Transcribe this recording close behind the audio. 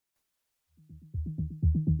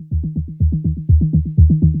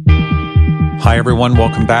Hi, everyone.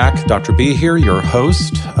 Welcome back. Dr. B here, your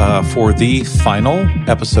host for the final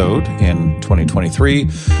episode in 2023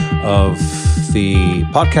 of the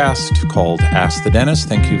podcast called Ask the Dentist.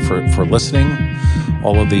 Thank you for listening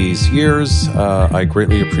all of these years. I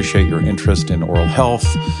greatly appreciate your interest in oral health.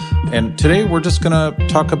 And today we're just going to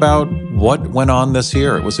talk about what went on this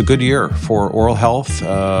year. It was a good year for oral health.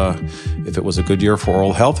 If it was a good year for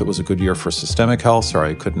oral health, it was a good year for systemic health.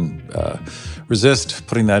 Sorry, I couldn't resist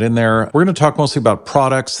putting that in there. We're going to talk mostly about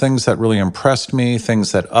products, things that really impressed me,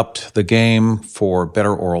 things that upped the game for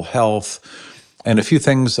better oral health, and a few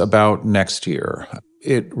things about next year.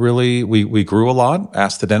 It really, we grew a lot.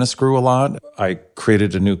 Ask the Dentist grew a lot. I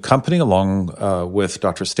created a new company along with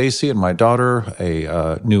Dr. Stacy and my daughter,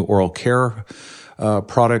 a new oral care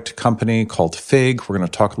product company called FIG. We're going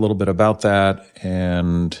to talk a little bit about that.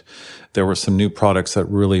 And there were some new products that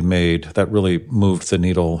really moved the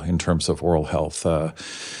needle in terms of oral health.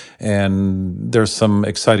 And there's some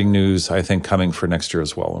exciting news, I think, coming for next year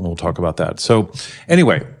as well. And we'll talk about that. So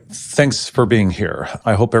anyway, thanks for being here.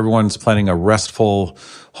 I hope everyone's planning a restful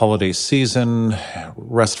holiday season.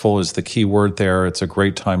 Restful is the key word there. It's a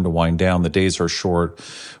great time to wind down. The days are short.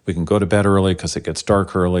 We can go to bed early because it gets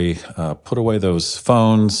dark early. Put away those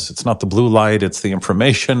phones. It's not the blue light. It's the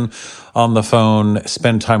information on the phone.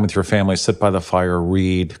 Spend time with your family. Sit by the fire.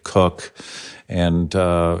 Read. Cook. And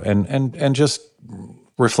just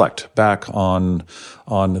reflect back on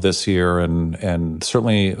this year, and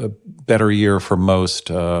certainly a better year for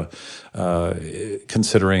most,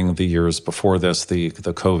 considering the years before this, the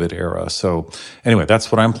COVID era. So anyway,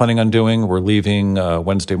 that's what I'm planning on doing. We're leaving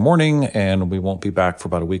Wednesday morning, and we won't be back for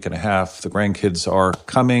about a week and a half. The grandkids are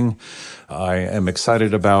coming. I am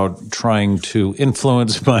excited about trying to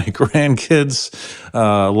influence my grandkids.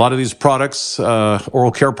 A lot of these products,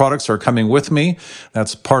 oral care products, are coming with me.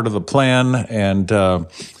 That's part of the plan.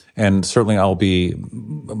 And certainly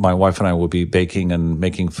my wife and I will be baking and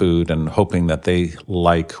making food and hoping that they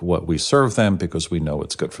like what we serve them because we know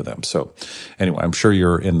it's good for them. So anyway, I'm sure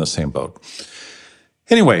you're in the same boat.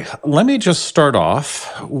 Anyway, let me just start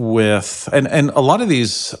off with, and a lot of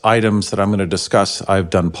these items that I'm going to discuss, I've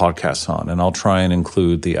done podcasts on, and I'll try and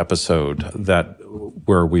include the episode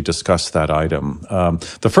where we discuss that item.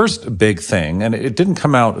 The first big thing, and it didn't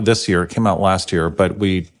come out this year, it came out last year, but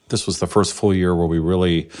this was the first full year where we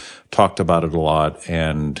really talked about it a lot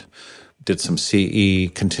and did some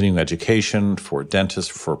CE, continuing education for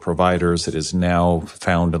dentists, for providers. It is now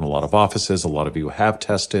found in a lot of offices. A lot of you have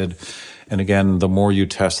tested. And again, the more you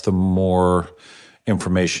test, the more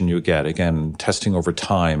information you get. Again, testing over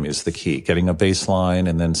time is the key. Getting a baseline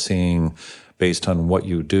and then seeing, based on what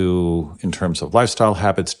you do in terms of lifestyle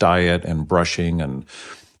habits, diet, and brushing,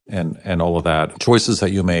 and all of that, choices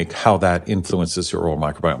that you make, how that influences your oral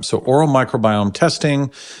microbiome. So oral microbiome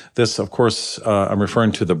testing, this, of course, I'm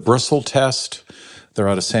referring to the Bristle test. They're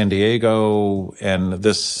out of San Diego, and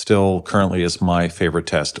this still currently is my favorite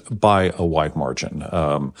test by a wide margin.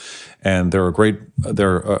 And they're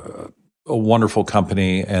a wonderful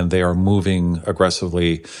company, and they are moving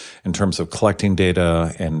aggressively in terms of collecting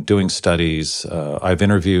data and doing studies. I've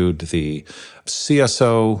interviewed the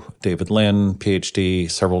CSO, David Lin, PhD,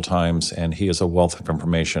 several times, and he is a wealth of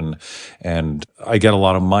information. And I get a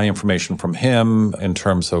lot of my information from him in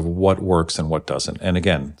terms of what works and what doesn't. And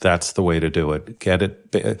again, that's the way to do it.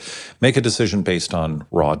 Make a decision based on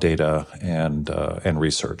raw data and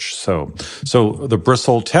research. So the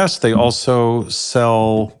Bristle test, they also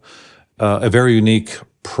sell a very unique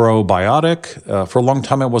probiotic. For a long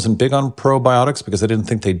time, I wasn't big on probiotics because I didn't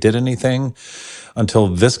think they did anything until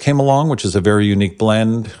this came along, which is a very unique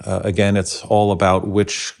blend. Again, it's all about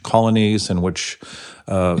which colonies and which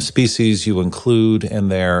species you include in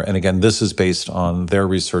there. And again, this is based on their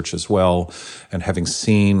research as well, and having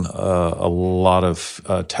seen a lot of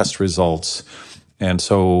test results. And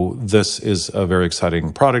so this is a very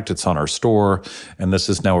exciting product. It's on our store, and this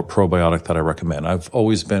is now a probiotic that I recommend. I've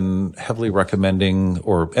always been heavily recommending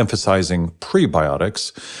or emphasizing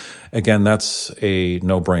prebiotics. Again, that's a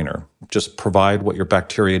no-brainer. Just provide what your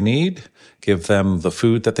bacteria need, give them the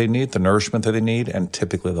food that they need, the nourishment that they need, and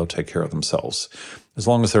typically they'll take care of themselves. As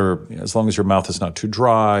long as your mouth is not too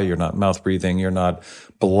dry, you're not mouth breathing, you're not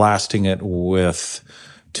blasting it with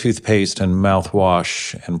toothpaste and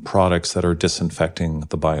mouthwash and products that are disinfecting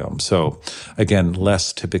the biome. So again,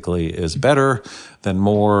 less typically is better than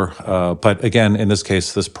more. But again, in this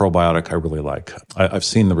case, this probiotic I really like. I've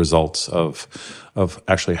seen the results of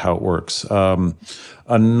actually how it works.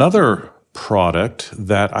 Another product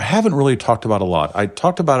that I haven't really talked about a lot. I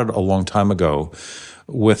talked about it a long time ago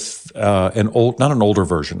with not an older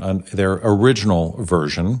version, their original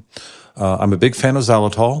version. I'm a big fan of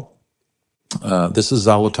xylitol. This is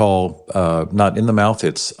xylitol, not in the mouth,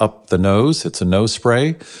 it's up the nose. It's a nose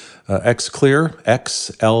spray. Xlear,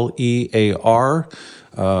 Xlear.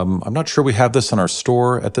 I'm not sure we have this in our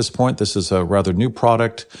store at this point. This is a rather new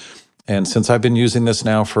product. And since I've been using this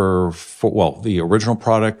now for the original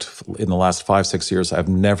product in the last 5-6 years, I've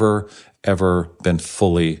never, ever been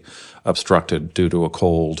fully obstructed due to a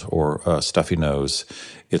cold or a stuffy nose.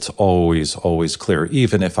 It's always, always clear,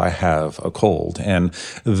 even if I have a cold. And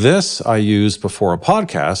this I used before a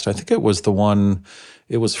podcast. I think it was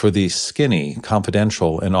it was for the Skinny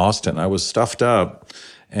Confidential in Austin. I was stuffed up,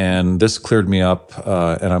 and this cleared me up,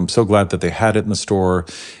 and I'm so glad that they had it in the store.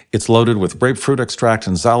 It's loaded with grapefruit extract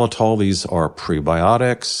and xylitol. These are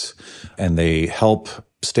prebiotics, and they help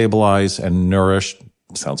stabilize and nourish,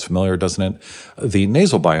 sounds familiar, doesn't it, the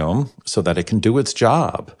nasal biome so that it can do its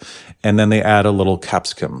job. And then they add a little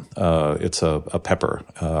capsicum. It's a pepper.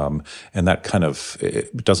 And that kind of,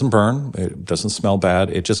 it doesn't burn. It doesn't smell bad.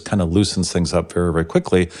 It just kind of loosens things up very, very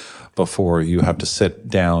quickly before you have to sit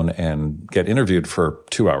down and get interviewed for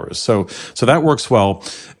 2 hours. So that works well.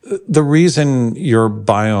 The reason your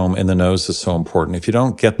biome in the nose is so important, if you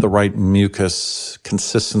don't get the right mucus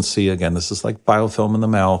consistency, again, this is like biofilm in the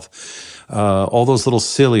mouth, all those little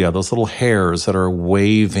cilia, those little hairs that are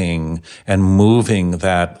waving and moving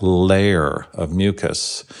that layer of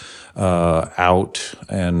mucus out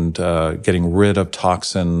and getting rid of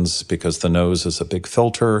toxins, because the nose is a big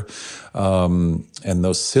filter. And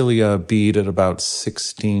those cilia beat at about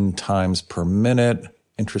 16 times per minute.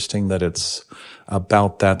 Interesting that it's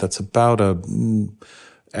about that. That's about a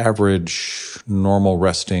average normal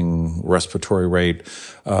resting respiratory rate.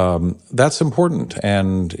 That's important.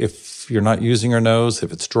 And if you're not using your nose,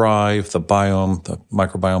 if it's dry, if the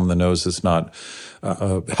microbiome in the nose is not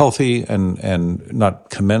healthy and not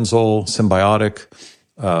commensal, symbiotic,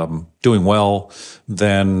 doing well,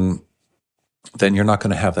 then you're not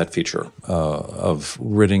going to have that feature of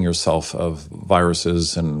ridding yourself of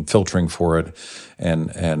viruses and filtering for it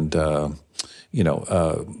and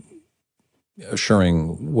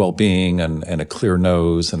assuring well-being and a clear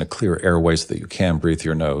nose and a clear airway so that you can breathe through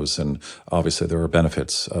your nose. And obviously there are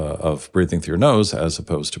benefits of breathing through your nose as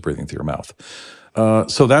opposed to breathing through your mouth.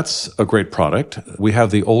 So that's a great product. We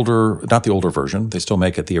have not the older version. They still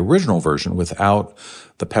make it, the original version without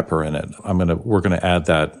the pepper in it. We're going to add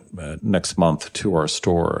that next month to our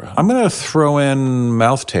store. I'm going to throw in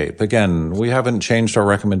mouth tape. Again, we haven't changed our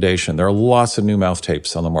recommendation. There are lots of new mouth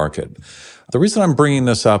tapes on the market. The reason I'm bringing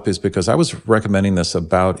this up is because I was recommending this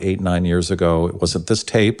about 8-9 years ago. It wasn't this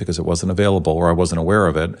tape because it wasn't available or I wasn't aware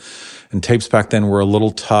of it. And tapes back then were a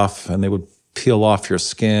little tough and they would peel off your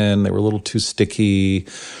skin. They were a little too sticky.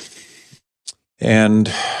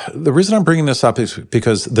 And the reason I'm bringing this up is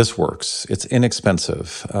because this works. It's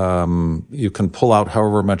inexpensive. You can pull out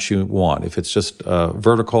however much you want. If it's just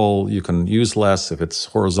vertical, you can use less. If it's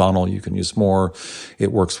horizontal, you can use more.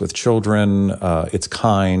 It works with children. It's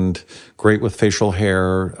kind, great with facial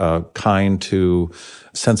hair, kind to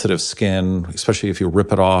sensitive skin, especially if you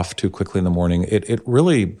rip it off too quickly in the morning.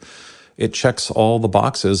 It checks all the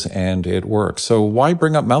boxes and it works. So why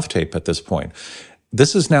bring up mouth tape at this point?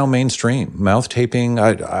 This is now mainstream. Mouth taping,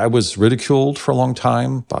 I was ridiculed for a long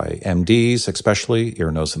time by MDs, especially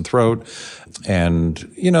ear, nose, and throat. And,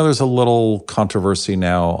 there's a little controversy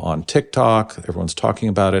now on TikTok. Everyone's talking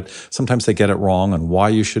about it. Sometimes they get it wrong on why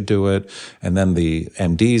you should do it. And then the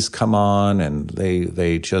MDs come on and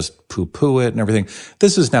they just poo-poo it and everything.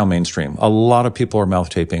 This is now mainstream. A lot of people are mouth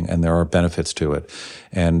taping and there are benefits to it.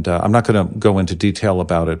 And I'm not going to go into detail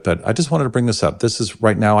about it, but I just wanted to bring this up. This is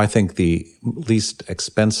right now, I think, the least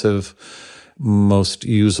expensive, most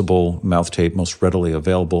usable mouth tape, most readily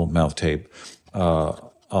available mouth tape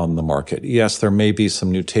on the market. Yes, there may be some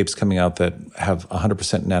new tapes coming out that have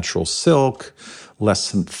 100% natural silk, less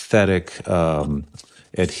synthetic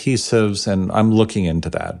adhesives, and I'm looking into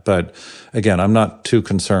that. But again, I'm not too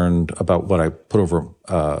concerned about what I put over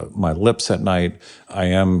my lips at night. I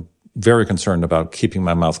am very concerned about keeping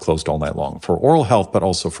my mouth closed all night long for oral health, but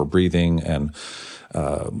also for breathing and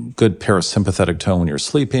good parasympathetic tone when you're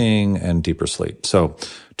sleeping and deeper sleep. So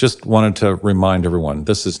just wanted to remind everyone,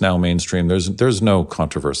 this is now mainstream. There's no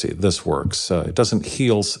controversy. This works. It doesn't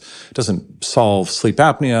solve sleep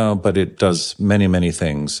apnea, but it does many, many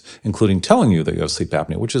things, including telling you that you have sleep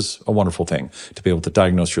apnea, which is a wonderful thing to be able to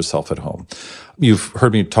diagnose yourself at home. You've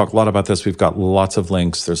heard me talk a lot about this. We've got lots of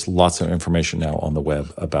links. There's lots of information now on the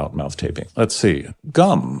web about mouth taping. Let's see.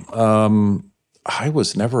 Gum. I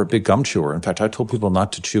was never a big gum chewer. In fact, I told people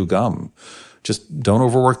not to chew gum. Just don't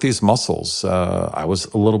overwork these muscles. I was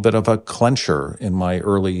a little bit of a clencher in my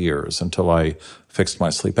early years until I fixed my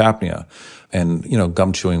sleep apnea. And,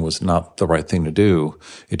 gum chewing was not the right thing to do.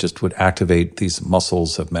 It just would activate these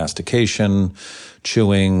muscles of mastication,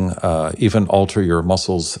 chewing, even alter your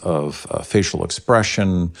muscles of facial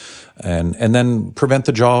expression, and then prevent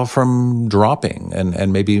the jaw from dropping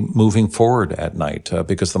and maybe moving forward at night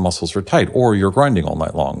because the muscles are tight, or you're grinding all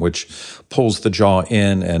night long, which pulls the jaw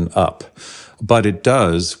in and up. But it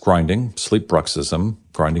does, sleep bruxism,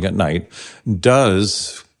 grinding at night,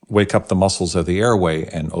 does wake up the muscles of the airway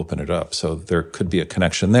and open it up. So there could be a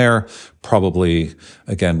connection there. Probably,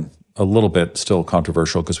 again, a little bit still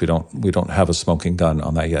controversial because we don't have a smoking gun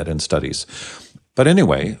on that yet in studies. But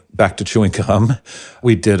anyway, back to chewing gum.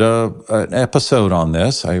 We did an episode on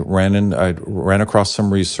this. I ran across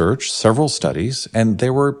some research, several studies, and they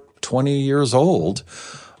were 20 years old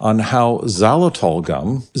on how xylitol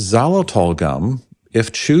gum,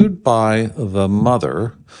 if chewed by the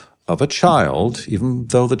mother of a child, even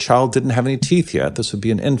though the child didn't have any teeth yet, this would be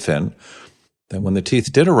an infant, then when the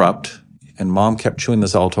teeth did erupt and mom kept chewing the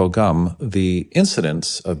xylitol gum, the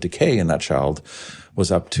incidence of decay in that child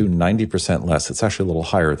was up to 90% less. It's actually a little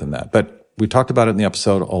higher than that. But we talked about it in the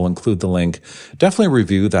episode. I'll include the link. Definitely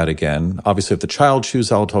review that again. Obviously, if the child chews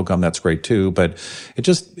xylitol gum, that's great too. But it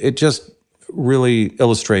just really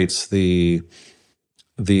illustrates the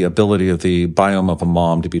ability of the biome of a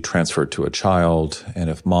mom to be transferred to a child. And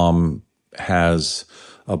if mom has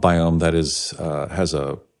a biome that has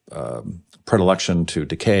a predilection to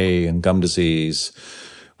decay and gum disease,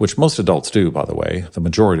 which most adults do, by the way, the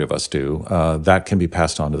majority of us do, that can be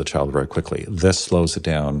passed on to the child very quickly. This slows it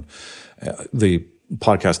down. The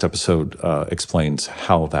podcast episode explains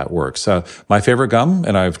how that works. My favorite gum,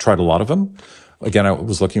 and I've tried a lot of them. Again, I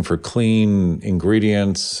was looking for clean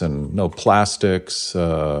ingredients and no plastics,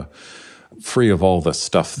 free of all the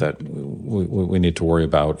stuff that we need to worry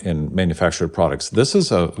about in manufactured products. This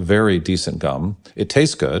is a very decent gum. It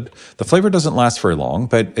tastes good. The flavor doesn't last very long,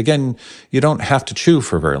 but again, you don't have to chew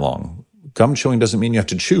for very long. Gum chewing doesn't mean you have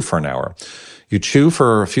to chew for an hour. You chew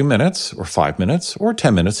for a few minutes or 5 minutes or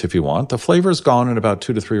 10 minutes if you want. The flavor is gone in about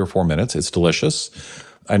 2 to 3 or 4 minutes. It's delicious.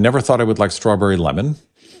 I never thought I would like strawberry lemon,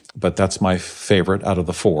 but that's my favorite out of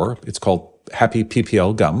the 4. It's called Happy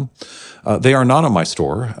PPL Gum. They are not on my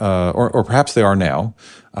store, or perhaps they are now.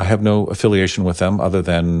 I have no affiliation with them other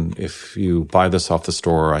than if you buy this off the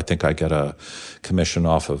store, I think I get a commission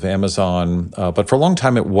off of Amazon. But for a long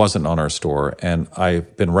time, it wasn't on our store, and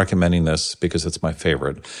I've been recommending this because it's my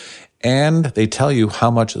favorite. And they tell you how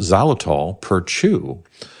much xylitol per chew.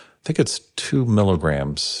 I think it's 2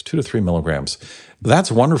 to 3 milligrams.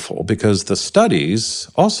 That's wonderful because the studies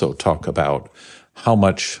also talk about how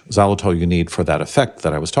much xylitol you need for that effect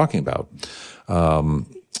that I was talking about,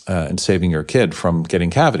 and saving your kid from getting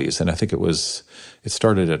cavities. And I think it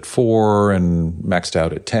started at 4 and maxed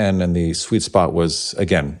out at 10. And the sweet spot was,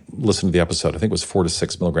 again, listen to the episode, I think it was 4 to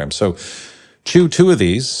 6 milligrams. So chew 2 of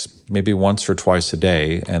these, maybe once or twice a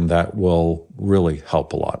day, and that will really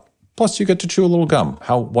help a lot. Plus, you get to chew a little gum.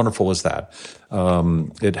 How wonderful is that?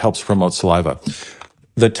 It helps promote saliva.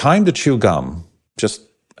 The time to chew gum, just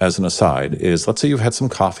as an aside, is let's say you've had some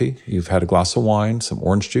coffee, you've had a glass of wine, some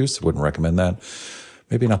orange juice. I wouldn't recommend that.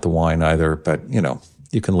 Maybe not the wine either, but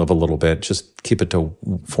you can live a little bit. Just keep it to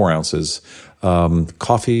 4 ounces.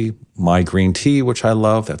 Coffee, my green tea, which I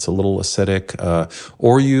love, that's a little acidic.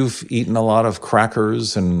 Or you've eaten a lot of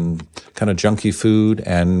crackers and kind of junky food,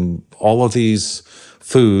 and all of these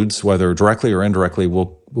foods, whether directly or indirectly,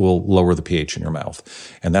 will lower the pH in your mouth.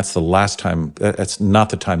 And that's that's not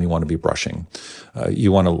the time you want to be brushing.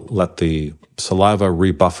 You want to let the saliva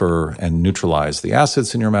rebuffer and neutralize the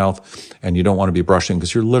acids in your mouth, and you don't want to be brushing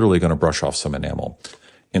because you're literally going to brush off some enamel.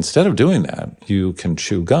 Instead of doing that, you can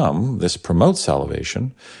chew gum. This promotes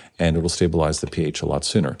salivation, and it will stabilize the pH a lot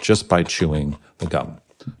sooner just by chewing the gum.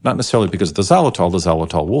 Not necessarily because of the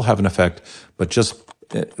xylitol will have an effect, but just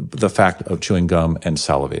the fact of chewing gum and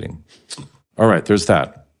salivating. All right, there's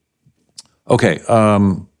that. Okay, a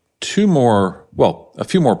few more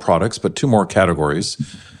products, but 2 more categories.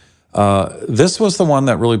 This was the one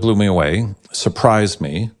that really blew me away, surprised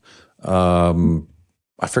me.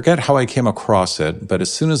 I forget how I came across it, but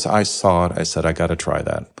as soon as I saw it, I said, I got to try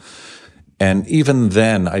that. And even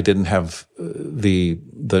then, I didn't have the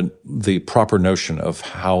proper notion of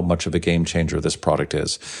how much of a game changer this product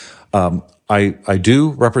is. I do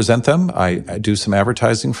represent them. I do some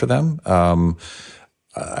advertising for them.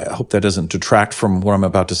 I hope that doesn't detract from what I'm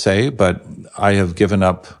about to say, but I have given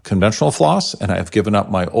up conventional floss, and I have given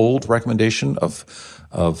up my old recommendation of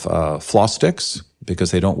floss sticks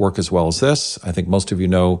because they don't work as well as this. I think most of you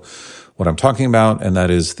know what I'm talking about, and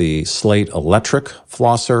that is the Slate Electric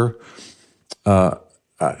Flosser.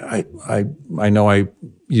 I know I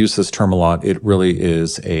use this term a lot. It really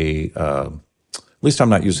is at least I'm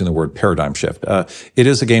not using the word paradigm shift. It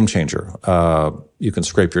is a game changer. You can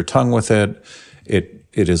scrape your tongue with it. It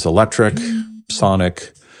is electric,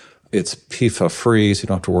 sonic. It's PFAS free, so you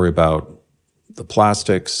don't have to worry about the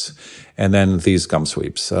plastics. And then these gum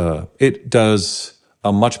sweeps. It does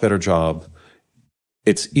a much better job.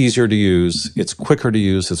 It's easier to use. It's quicker to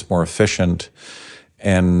use. It's more efficient.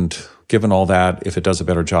 And given all that, if it does a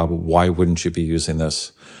better job, why wouldn't you be using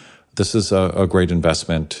this? This is a great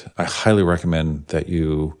investment. I highly recommend that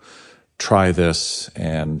you try this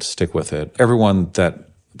and stick with it. Everyone that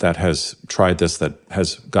has tried this, that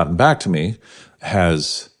has gotten back to me,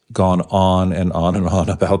 has gone on and on and on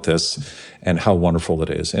about this and how wonderful it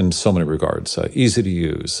is in so many regards. Easy to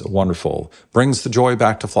use, wonderful, brings the joy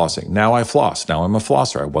back to flossing. Now I floss. Now I'm a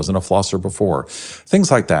flosser. I wasn't a flosser before.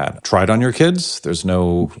 Things like that. Try it on your kids. There's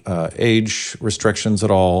no age restrictions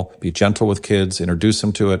at all. Be gentle with kids. Introduce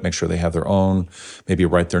them to it. Make sure they have their own. Maybe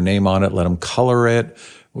write their name on it. Let them color it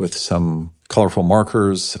with some colorful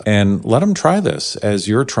markers and let them try this as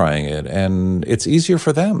you're trying it. And it's easier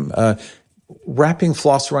for them. Wrapping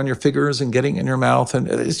floss around your fingers and getting in your mouth, and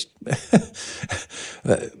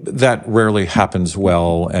that rarely happens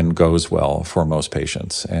well and goes well for most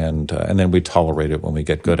patients. And then we tolerate it when we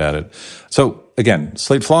get good at it. So again,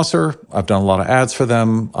 Slate Flosser, I've done a lot of ads for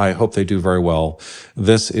them. I hope they do very well.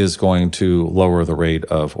 This is going to lower the rate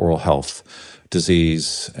of oral health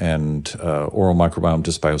disease and oral microbiome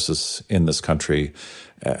dysbiosis in this country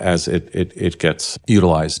as it gets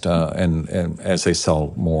utilized and as they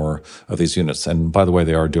sell more of these units. And by the way,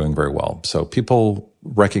 they are doing very well. So people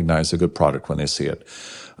recognize a good product when they see it.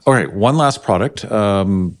 All right, one last product.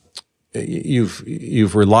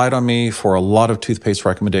 You've relied on me for a lot of toothpaste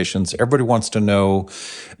recommendations. Everybody wants to know,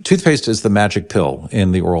 toothpaste is the magic pill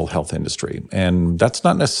in the oral health industry, and that's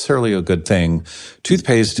not necessarily a good thing.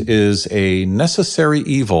 Toothpaste is a necessary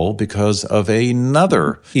evil because of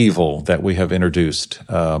another evil that we have introduced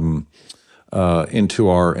into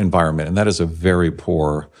our environment, and that is a very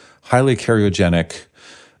poor, highly karyogenic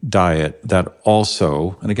diet that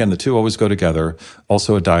also, and again, the two always go together,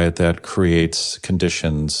 also a diet that creates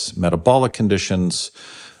conditions, metabolic conditions,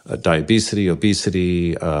 diabetes,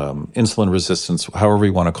 obesity, insulin resistance, however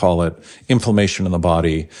you want to call it, inflammation in the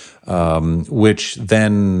body, which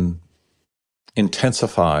then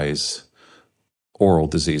intensifies oral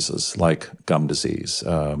diseases like gum disease.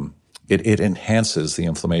 It enhances the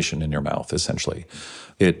inflammation in your mouth, essentially.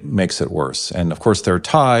 It makes it worse. And of course, they're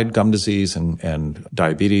tied. Gum disease and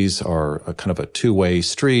diabetes are a kind of a two-way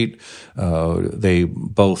street. They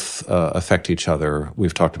both affect each other.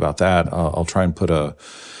 We've talked about that. I'll try and put a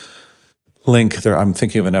link there. I'm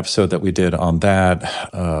thinking of an episode that we did on that.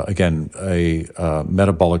 Again, a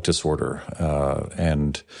metabolic disorder.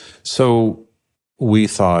 And so we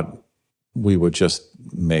thought we would just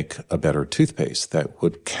make a better toothpaste that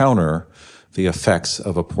would counter the effects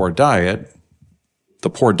of a poor diet. The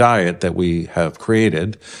poor diet that we have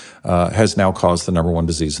created has now caused the number one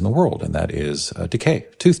disease in the world, and that is decay,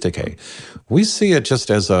 tooth decay. We see it just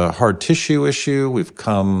as a hard tissue issue. We've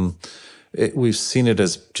seen it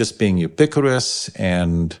as just being ubiquitous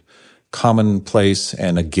and commonplace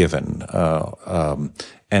and a given.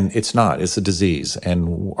 And it's not. It's a disease.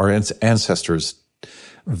 And our ancestors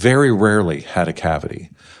very rarely had a cavity,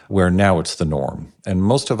 where now it's the norm. And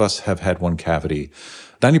most of us have had one cavity.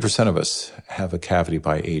 90% of us have a cavity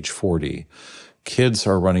by age 40. Kids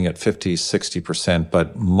are running at 50, 60%,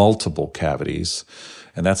 but multiple cavities.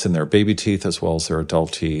 And that's in their baby teeth as well as their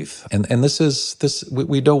adult teeth. And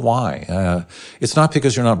we know why. It's not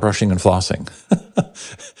because you're not brushing and flossing.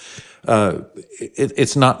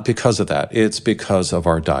 It's not because of that. It's because of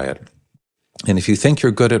our diet. And if you think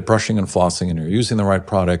you're good at brushing and flossing and you're using the right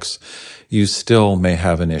products, you still may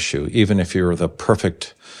have an issue, even if you're the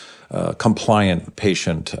perfect compliant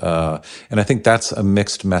patient. And I think that's a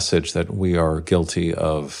mixed message that we are guilty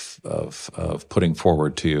of putting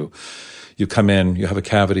forward to you. You come in, you have a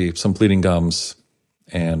cavity, some bleeding gums,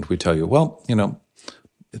 and we tell you, well,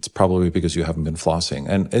 it's probably because you haven't been flossing.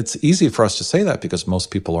 And it's easy for us to say that because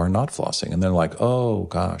most people are not flossing. And they're like, oh,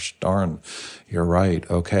 gosh, darn, you're right.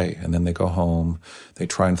 Okay. And then they go home, they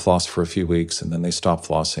try and floss for a few weeks, and then they stop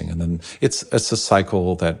flossing. And then it's a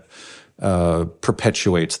cycle that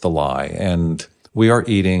perpetuates the lie. And we are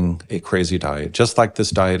eating a crazy diet, just like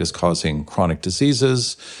this diet is causing chronic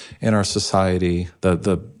diseases in our society.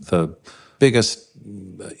 The biggest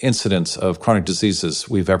incidence of chronic diseases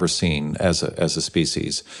we've ever seen as a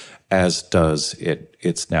species, as does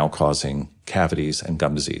it's now causing cavities and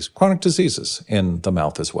gum disease, chronic diseases in the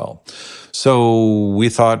mouth as well. So we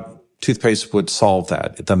thought toothpaste would solve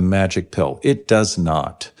that, the magic pill. It does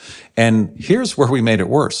not. And here's where we made it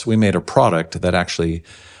worse. We made a product that actually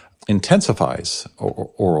intensifies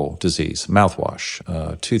oral disease, mouthwash,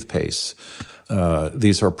 toothpaste.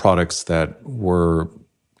 These are products that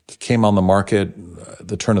came on the market at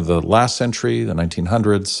the turn of the last century, the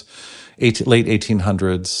 1900s, late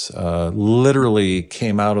 1800s, literally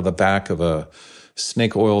came out of the back of a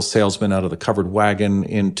snake oil salesman out of the covered wagon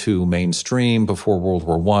into mainstream before World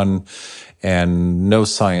War I, and no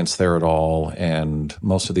science there at all. And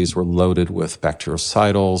most of these were loaded with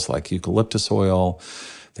bactericidals like eucalyptus oil.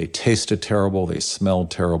 They tasted terrible, they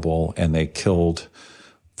smelled terrible, and they killed,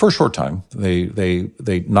 for a short time,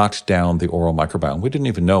 they knocked down the oral microbiome. We didn't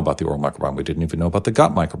even know about the oral microbiome. We didn't even know about the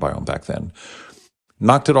gut microbiome back then.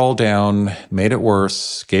 Knocked it all down, made it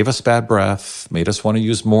worse, gave us bad breath, made us want to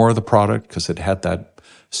use more of the product because it had that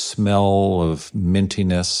smell of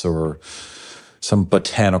mintiness or some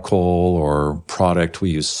botanical or product. We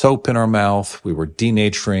used soap in our mouth. We were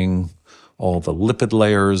denaturing all the lipid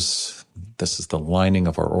layers. This is the lining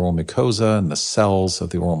of our oral mucosa and the cells of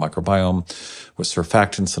the oral microbiome with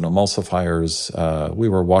surfactants and emulsifiers. We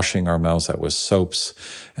were washing our mouths out with soaps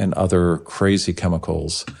and other crazy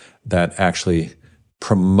chemicals that actually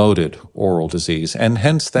promoted oral disease and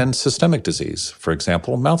hence then systemic disease. For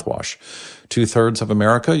example, mouthwash. 2/3 of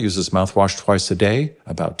America uses mouthwash twice a day.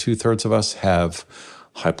 About 2/3 of us have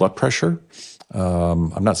high blood pressure.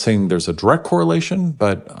 I'm not saying there's a direct correlation,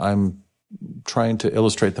 but I'm trying to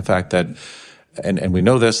illustrate the fact that, and we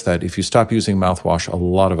know this, that if you stop using mouthwash, a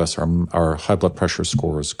lot of us, our high blood pressure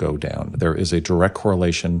scores go down. There is a direct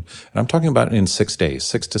correlation, and I'm talking about in 6 days,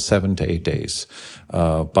 6 to 7 to 8 days.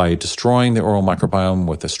 By destroying the oral microbiome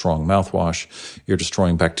with a strong mouthwash, you're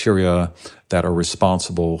destroying bacteria that are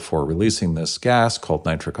responsible for releasing this gas called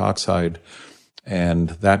nitric oxide.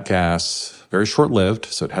 And that gas, very short-lived,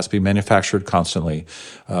 so it has to be manufactured constantly.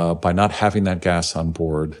 By not having that gas on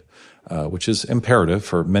board, which is imperative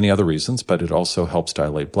for many other reasons, but it also helps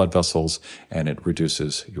dilate blood vessels and it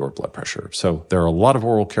reduces your blood pressure. So there are a lot of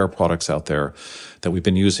oral care products out there that we've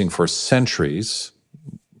been using for centuries,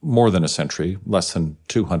 more than a century, less than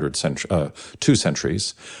 2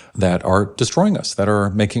 centuries, that are destroying us, that are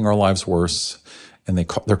making our lives worse, and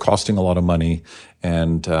they're costing a lot of money,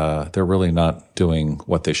 and they're really not doing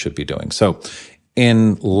what they should be doing. So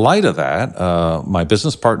in light of that, my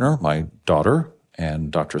business partner, my daughter,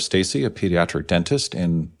 and Dr. Stacy, a pediatric dentist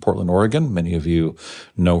in Portland, Oregon. Many of you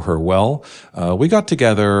know her well. We got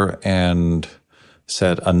together and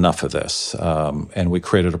said, enough of this. And we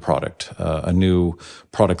created a product, a new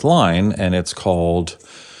product line, and it's called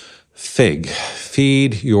FIG,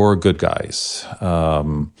 Feed Your Good Guys.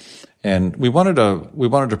 And we wanted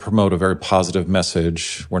to promote a very positive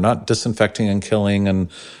message. We're not disinfecting and killing and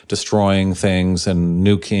destroying things and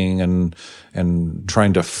nuking and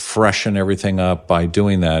trying to freshen everything up by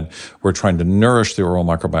doing that. We're trying to nourish the oral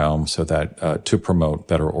microbiome so that to promote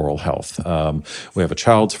better oral health. We have a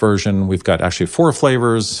child's version. We've got actually 4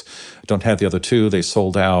 flavors. Don't have the other 2. They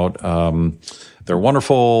sold out. They're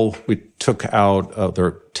wonderful. We took out. They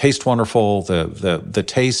taste wonderful. The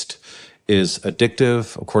taste is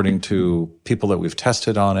addictive, according to people that we've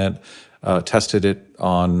tested it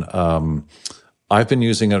on. I've been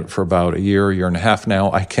using it for about a year and a half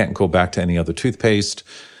now. I can't go back to any other toothpaste.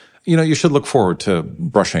 You should look forward to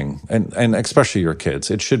brushing, and especially your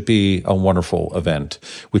kids. It should be a wonderful event.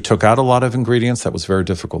 We took out a lot of ingredients. That was very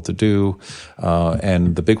difficult to do.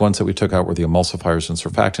 And the big ones that we took out were the emulsifiers and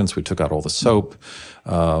surfactants. We took out all the soap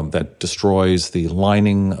that destroys the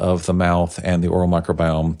lining of the mouth and the oral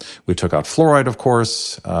microbiome. We took out fluoride, of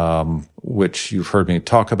course, which you've heard me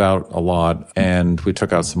talk about a lot. And we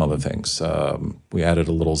took out some other things. We added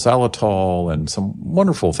a little xylitol and some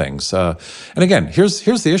wonderful things. And again, here's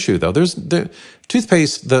the issue, though. There's the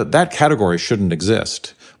toothpaste, that category shouldn't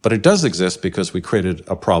exist, but it does exist because we created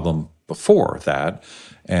a problem before that,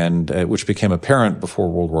 and which became apparent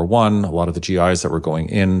before World War I. A lot of the GIs that were going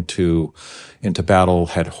into battle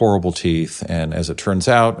had horrible teeth, and as it turns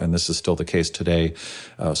out, and this is still the case today,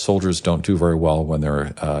 soldiers don't do very well when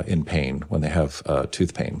they're in pain, when they have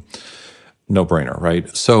tooth pain. No brainer,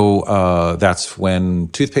 right? So that's when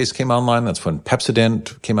toothpaste came online. That's when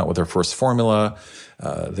Pepsodent came out with their first formula.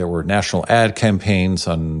 There were national ad campaigns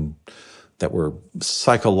that were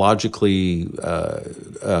psychologically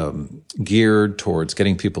geared towards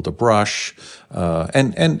getting people to brush,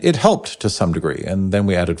 and it helped to some degree. And then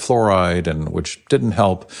we added fluoride, which didn't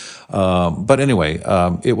help. But anyway,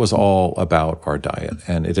 it was all about our diet,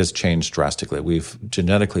 and it has changed drastically. We've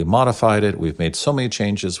genetically modified it. We've made so many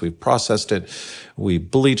changes. We've processed it. We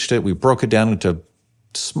bleached it. We broke it down into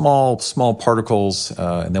small particles,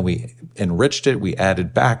 and then we enriched it. We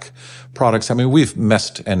added back products. I mean, we've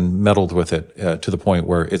messed and meddled with it to the point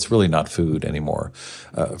where it's really not food anymore.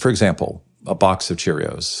 For example, a box of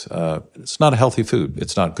Cheerios. It's not a healthy food.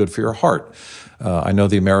 It's not good for your heart. I know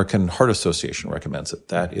the American Heart Association recommends it.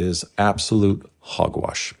 That is absolute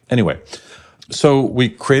hogwash. Anyway, so we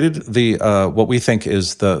created the what we think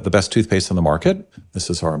is the best toothpaste on the market. This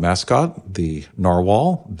is our mascot, the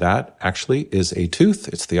narwhal. That actually is a tooth.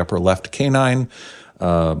 It's the upper left canine.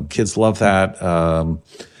 Kids love that.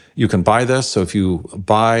 You can buy this. So if you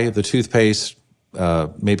buy the toothpaste,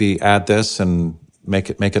 maybe add this and make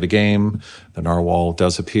it a game. The narwhal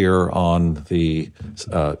does appear on the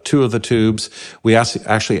 2 of the tubes. We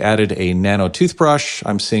actually added a nano toothbrush.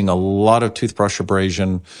 I'm seeing a lot of toothbrush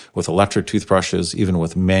abrasion with electric toothbrushes, even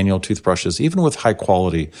with manual toothbrushes, even with high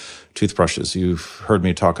quality toothbrushes. You've heard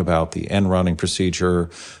me talk about the end rounding procedure,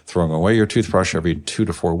 throwing away your toothbrush every 2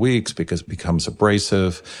 to 4 weeks because it becomes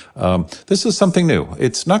abrasive. This is something new.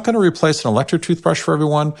 It's not going to replace an electric toothbrush for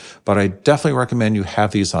everyone, but I definitely recommend you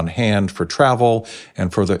have these on hand for travel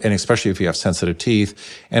and especially if you have sensitive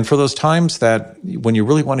teeth. And for those times that when you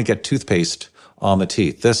really want to get toothpaste on the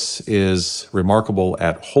teeth, this is remarkable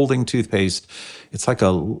at holding toothpaste. It's like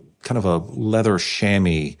a kind of a leather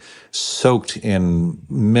chamois soaked in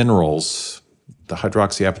minerals, the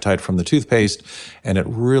hydroxyapatite from the toothpaste, and it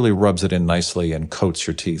really rubs it in nicely and coats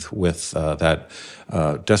your teeth with that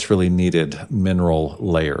desperately needed mineral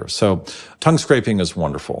layer. So tongue scraping is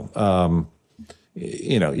wonderful.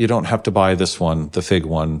 You don't have to buy this one, the Fig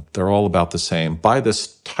one. They're all about the same. Buy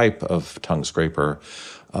this type of tongue scraper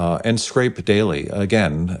and scrape daily.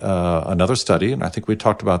 Again, another study, and I think we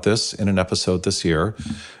talked about this in an episode this year.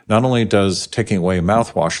 Not only does taking away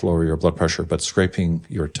mouthwash lower your blood pressure, but scraping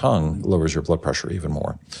your tongue lowers your blood pressure even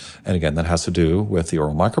more. And again, that has to do with the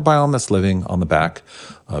oral microbiome that's living on the back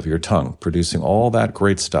of your tongue, producing all that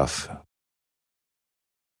great stuff.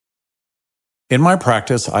 In my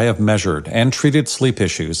practice, I have measured and treated sleep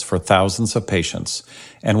issues for thousands of patients,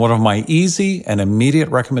 and one of my easy and immediate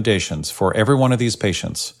recommendations for every one of these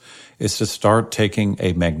patients is to start taking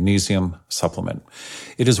a magnesium supplement.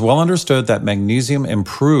 It is well understood that magnesium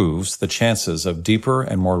improves the chances of deeper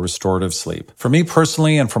and more restorative sleep. For me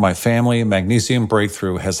personally and for my family, Magnesium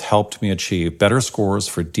Breakthrough has helped me achieve better scores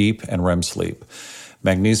for deep and REM sleep.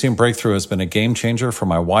 Magnesium Breakthrough has been a game changer for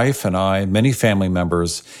my wife and I, many family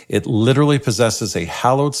members. It literally possesses a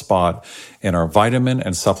hallowed spot in our vitamin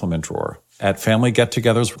and supplement drawer. At family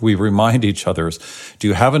get-togethers, we remind each other, do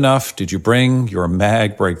you have enough? Did you bring your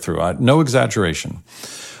Mag Breakthrough? No exaggeration.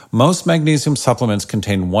 Most magnesium supplements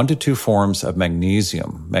contain 1 to 2 forms of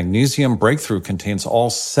magnesium. Magnesium Breakthrough contains all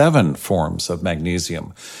 7 forms of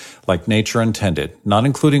magnesium, like nature intended. Not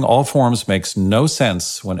including all forms makes no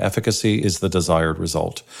sense when efficacy is the desired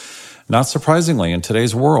result. Not surprisingly, in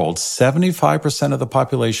today's world, 75% of the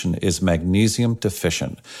population is magnesium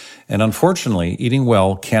deficient. And unfortunately, eating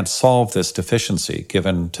well can't solve this deficiency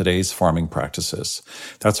given today's farming practices.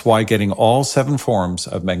 That's why getting all 7 forms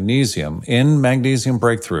of magnesium in Magnesium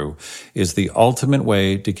Breakthrough is the ultimate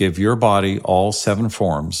way to give your body all 7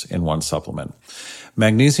 forms in one supplement.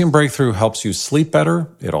 Magnesium Breakthrough helps you sleep better.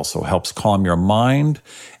 It also helps calm your mind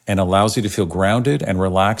and allows you to feel grounded and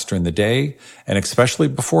relaxed during the day, and especially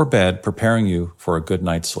before bed, preparing you for a good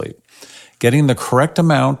night's sleep. Getting the correct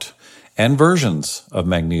amount and versions of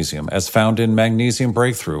magnesium, as found in Magnesium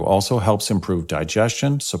Breakthrough, also helps improve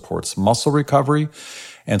digestion, supports muscle recovery,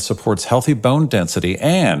 and supports healthy bone density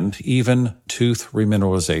and even tooth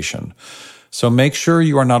remineralization. So make sure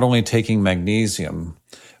you are not only taking magnesium,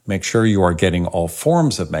 make sure you are getting all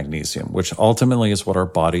forms of magnesium, which ultimately is what our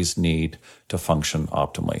bodies need to function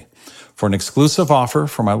optimally. For an exclusive offer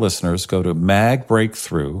for my listeners, go to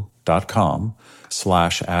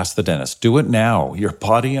magbreakthrough.com/askthedentist. Do it now. Your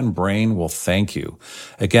body and brain will thank you.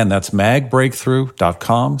 Again, that's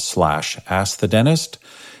magbreakthrough.com/askthedentist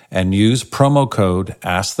and use promo code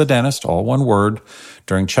AskTheDentist, all one word,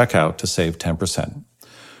 during checkout to save 10%.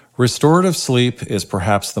 Restorative sleep is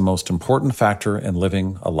perhaps the most important factor in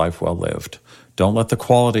living a life well lived. Don't let the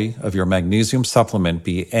quality of your magnesium supplement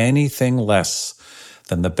be anything less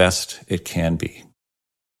than the best it can be.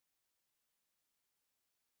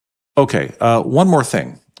 Okay, one more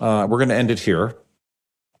thing. We're going to end it here.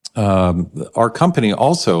 Our company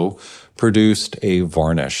also produced a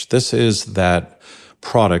varnish. This is that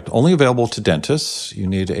product only available to dentists. You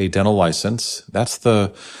need a dental license. That's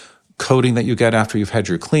the coating that you get after you've had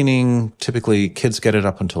your cleaning. Typically, kids get it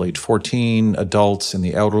up until age 14. Adults and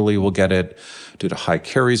the elderly will get it due to high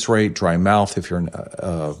caries rate, dry mouth if you're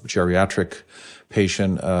a geriatric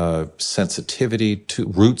patient, sensitivity to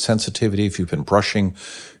root sensitivity if you've been brushing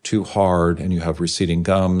too hard and you have receding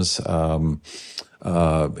gums. Again,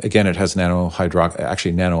 it has nano and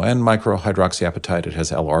microhydroxyapatite. It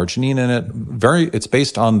has L-arginine in it. It's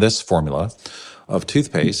based on this formula of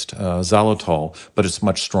toothpaste, xylitol, but it's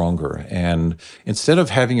much stronger. And instead of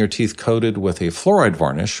having your teeth coated with a fluoride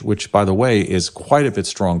varnish, which, by the way, is quite a bit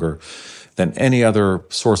stronger than any other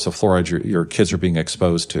source of fluoride your kids are being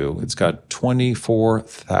exposed to, it's got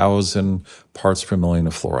 24,000 parts per million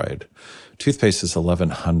of fluoride. Toothpaste is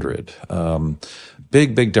 1,100.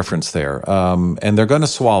 Big difference there. And they're going to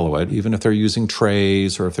swallow it, even if they're using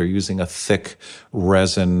trays or if they're using a thick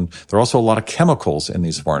resin. There are also a lot of chemicals in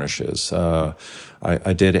these varnishes. I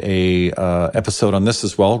did a episode on this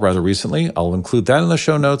as well rather recently. I'll include that in the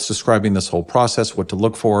show notes, describing this whole process, what to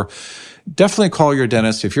look for. Definitely call your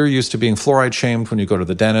dentist. If you're used to being fluoride shamed when you go to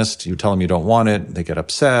the dentist, you tell them you don't want it, they get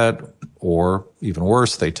upset, or even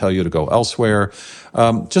worse, they tell you to go elsewhere.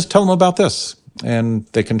 Just tell them about this. And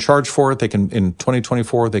they can charge for it. They can, in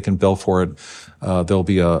 2024, they can bill for it. There'll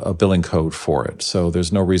be a billing code for it. So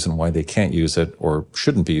there's no reason why they can't use it or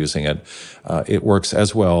shouldn't be using it. It works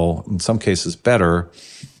as well, in some cases better,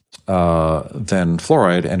 than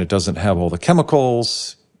fluoride, and it doesn't have all the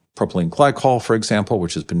chemicals. Propylene glycol, for example,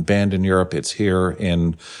 which has been banned in Europe. It's here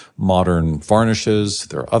in modern varnishes.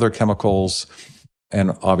 There are other chemicals.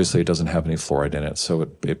 And obviously, it doesn't have any fluoride in it, so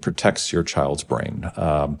it protects your child's brain.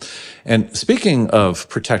 And speaking of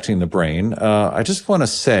protecting the brain, I just want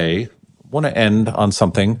to end on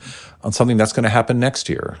something that's going to happen next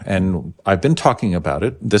year. And I've been talking about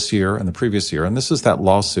it this year and the previous year, and this is that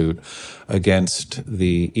lawsuit against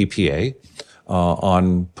the EPA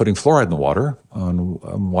on putting fluoride in the water,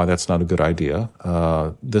 on why that's not a good idea.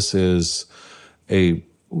 This is a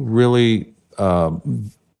really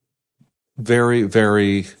very,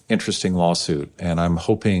 very interesting lawsuit, and I'm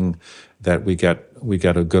hoping that we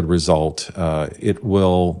get a good result. The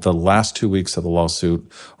last 2 weeks of the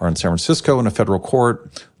lawsuit are in San Francisco in a federal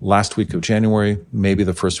court, last week of January, maybe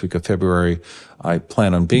the first week of February. I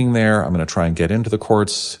plan on being there. I'm going to try and get into the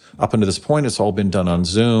courts. Up until this point, it's all been done on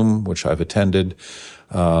Zoom, which I've attended.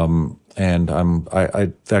 And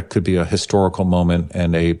that could be a historical moment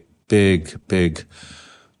and a big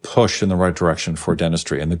push in the right direction for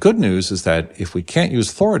dentistry. And the good news is that if we can't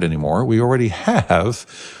use fluoride anymore, we already have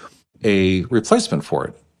a replacement for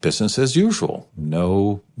it. Business as usual.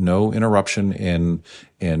 No interruption in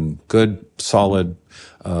good, solid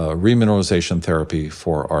remineralization therapy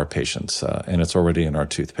for our patients. And it's already in our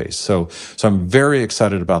toothpaste. So I'm very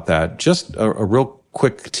excited about that. Just a real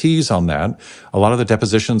quick tease on that. A lot of the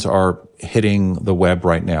depositions are hitting the web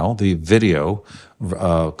right now. The video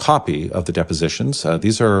copy of the depositions.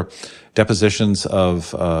 These are depositions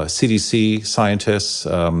of CDC scientists.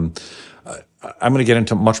 I'm going to get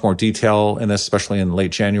into much more detail in this, especially in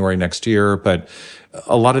late January next year. But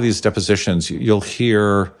a lot of these depositions, you'll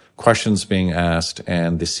hear questions being asked,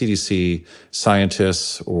 and the CDC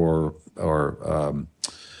scientists or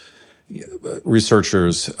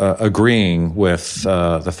researchers agreeing with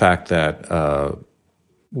the fact that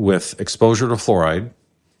with exposure to fluoride,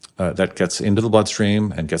 that gets into the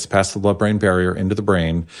bloodstream and gets past the blood-brain barrier into the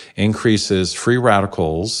brain, increases free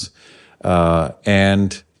radicals,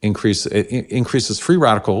 and increases free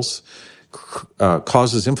radicals,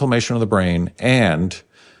 causes inflammation of the brain, and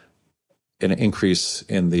an increase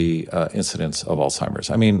in the incidence of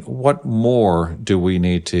Alzheimer's. I mean, what more do we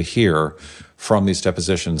need to hear from these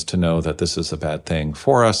depositions to know that this is a bad thing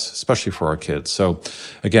for us, especially for our kids? So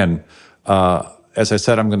again, as I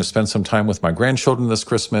said, I'm going to spend some time with my grandchildren this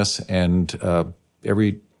Christmas, and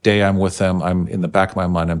every day I'm with them, I'm in the back of my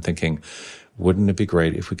mind, I'm thinking, wouldn't it be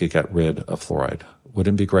great if we could get rid of fluoride?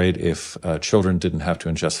 Wouldn't it be great if children didn't have to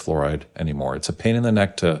ingest fluoride anymore? It's a pain in the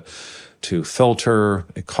neck to filter.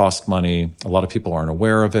 It costs money. A lot of people aren't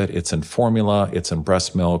aware of it. It's in formula. It's in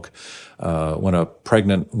breast milk. When a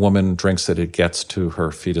pregnant woman drinks it, it gets to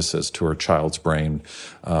her fetuses, to her child's brain.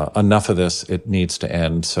 Enough of this. It needs to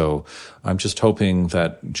end. So I'm just hoping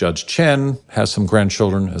that Judge Chen has some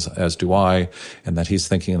grandchildren, as do I, and that he's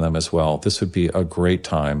thinking of them as well. This would be a great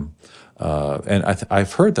time. And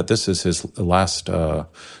I've heard that this is his last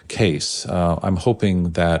case. I'm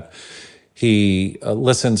hoping that he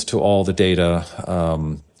listens to all the data,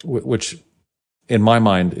 which in my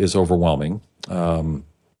mind is overwhelming.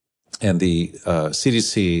 And the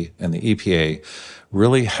CDC and the EPA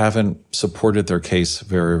really haven't supported their case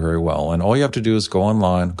very, very well. And all you have to do is go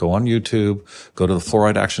online, go on YouTube, go to the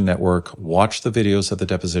Fluoride Action Network, watch the videos of the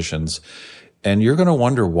depositions, and you're going to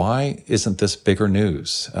wonder, why isn't this bigger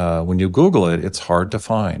news? When you Google it, it's hard to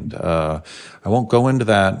find. I won't go into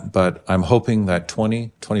that, but I'm hoping that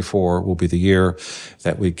 2024 will be the year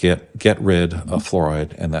that we get rid of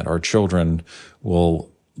fluoride, and that our children will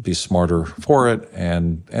be smarter for it,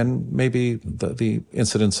 and maybe the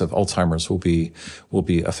incidence of Alzheimer's will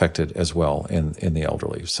be affected as well in the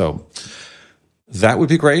elderly. So that would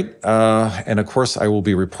be great. And of course, I will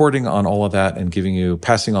be reporting on all of that and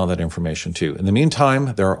passing all that information to you. In the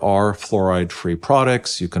meantime, there are fluoride-free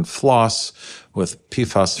products. You can floss with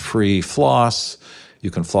PFAS-free floss. You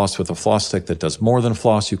can floss with a floss stick that does more than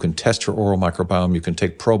floss. You can test your oral microbiome. You can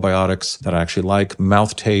take probiotics that I actually like,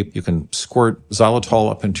 mouth tape. You can squirt xylitol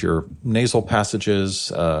up into your nasal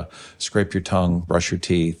passages, scrape your tongue, brush your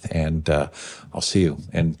teeth, and I'll see you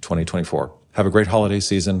in 2024. Have a great holiday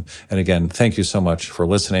season. And again, thank you so much for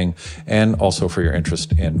listening and also for your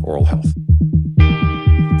interest in oral health.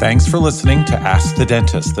 Thanks for listening to Ask the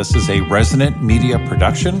Dentist. This is a Resonant Media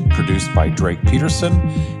production produced by Drake Peterson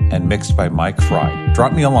and mixed by Mike Fry.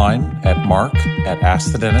 Drop me a line at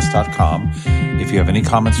mark@askthedentist.com. If you have any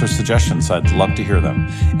comments or suggestions, I'd love to hear them.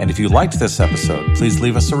 And if you liked this episode, please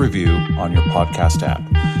leave us a review on your podcast app.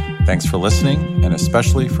 Thanks for listening, and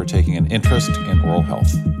especially for taking an interest in oral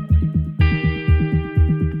health.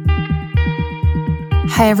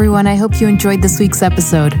 Hi, everyone. I hope you enjoyed this week's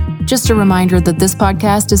episode. Just a reminder that this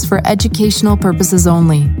podcast is for educational purposes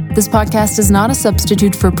only. This podcast is not a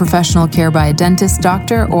substitute for professional care by a dentist,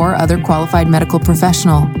 doctor, or other qualified medical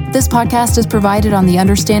professional. This podcast is provided on the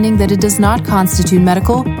understanding that it does not constitute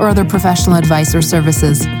medical or other professional advice or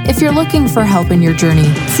services. If you're looking for help in your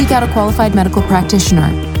journey, seek out a qualified medical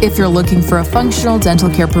practitioner. If you're looking for a functional dental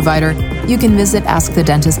care provider, you can visit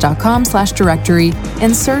askthedentist.com/directory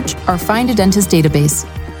and search or find a dentist database.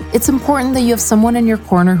 It's important that you have someone in your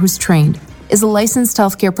corner who's trained, is a licensed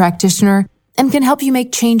healthcare practitioner, and can help you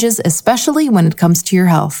make changes, especially when it comes to your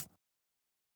health.